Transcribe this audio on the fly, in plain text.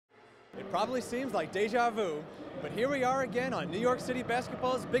It probably seems like deja vu, but here we are again on New York City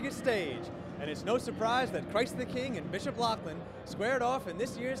basketball's biggest stage, and it's no surprise that Christ the King and Bishop Loughlin squared off in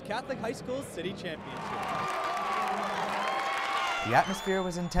this year's Catholic High School City Championship. The atmosphere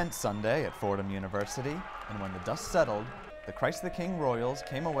was intense Sunday at Fordham University, and when the dust settled, the Christ the King Royals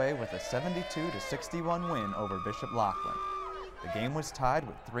came away with a 72-61 win over Bishop Loughlin. The game was tied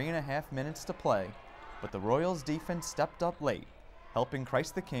with 3.5 minutes to play, but the Royals' defense stepped up late, helping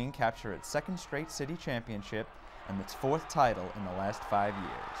Christ the King capture its second straight city championship and its fourth title in the last 5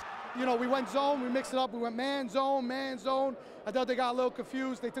 years. You know, we went zone, we mixed it up, we went man, zone, man, zone. I thought they got a little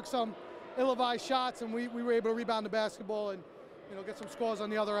confused. They took some ill-advised shots, and we were able to rebound the basketball and, you know, get some scores on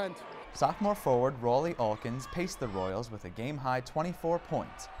the other end. Sophomore forward Rawley Alkins paced the Royals with a game-high 24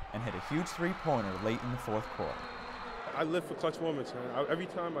 points and hit a huge three-pointer late in the fourth quarter. I live for clutch moments, man. Every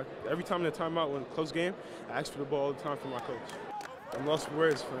time in the timeout when close game, I ask for the ball all the time from my coach. I'm lost for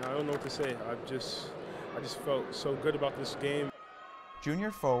words, man. I don't know what to say. I just felt so good about this game.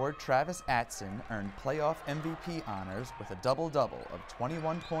 Junior forward Travis Atson earned playoff MVP honors with a double-double of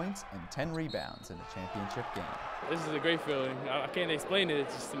 21 points and 10 rebounds in the championship game. This is a great feeling. I can't explain it.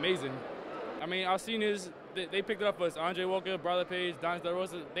 It's just amazing. I mean, our seniors, they picked it up for us. Andre Walker, Bradley Page, Don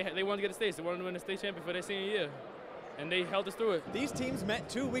DeRosa, they wanted to get the state. They wanted to win the state champion for their senior year, and they held us through it. These teams met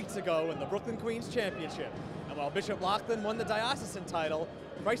 2 weeks ago in the Brooklyn Queens Championship, and while Bishop Loughlin won the diocesan title,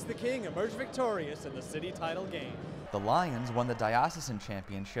 Christ the King emerged victorious in the city title game. The Lions won the diocesan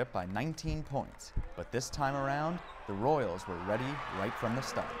championship by 19 points, but this time around, the Royals were ready right from the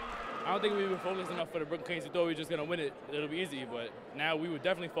start. I don't think we were focused enough for the Brooklyn Queens. We thought we were just going to win it. It'll be easy, but now we were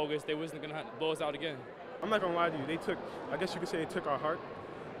definitely focused. They wasn't going to blow us out again. I'm not going to lie to you. I guess you could say they took our heart.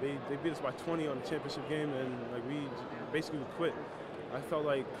 They beat us by 20 on the championship game, and like we basically quit. I felt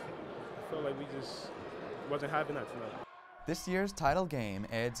like we just wasn't having that tonight. This year's title game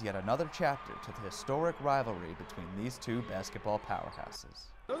adds yet another chapter to the historic rivalry between these two basketball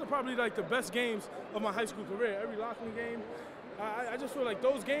powerhouses. Those are probably like the best games of my high school career. Every Loughlin game, I just feel like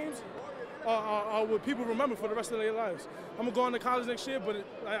those games are what people remember for the rest of their lives. I'm going to go on to college next year, but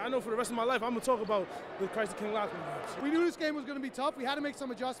I know for the rest of my life, I'm going to talk about the Christ the King Loughlin games. We knew this game was going to be tough. We had to make some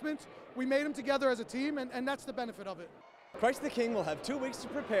adjustments. We made them together as a team, and that's the benefit of it. Christ the King will have 2 weeks to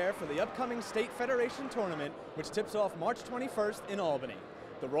prepare for the upcoming State Federation Tournament, which tips off March 21st in Albany.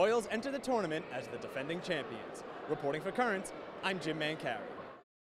 The Royals enter the tournament as the defending champions. Reporting for Currents, I'm Jim Mancari.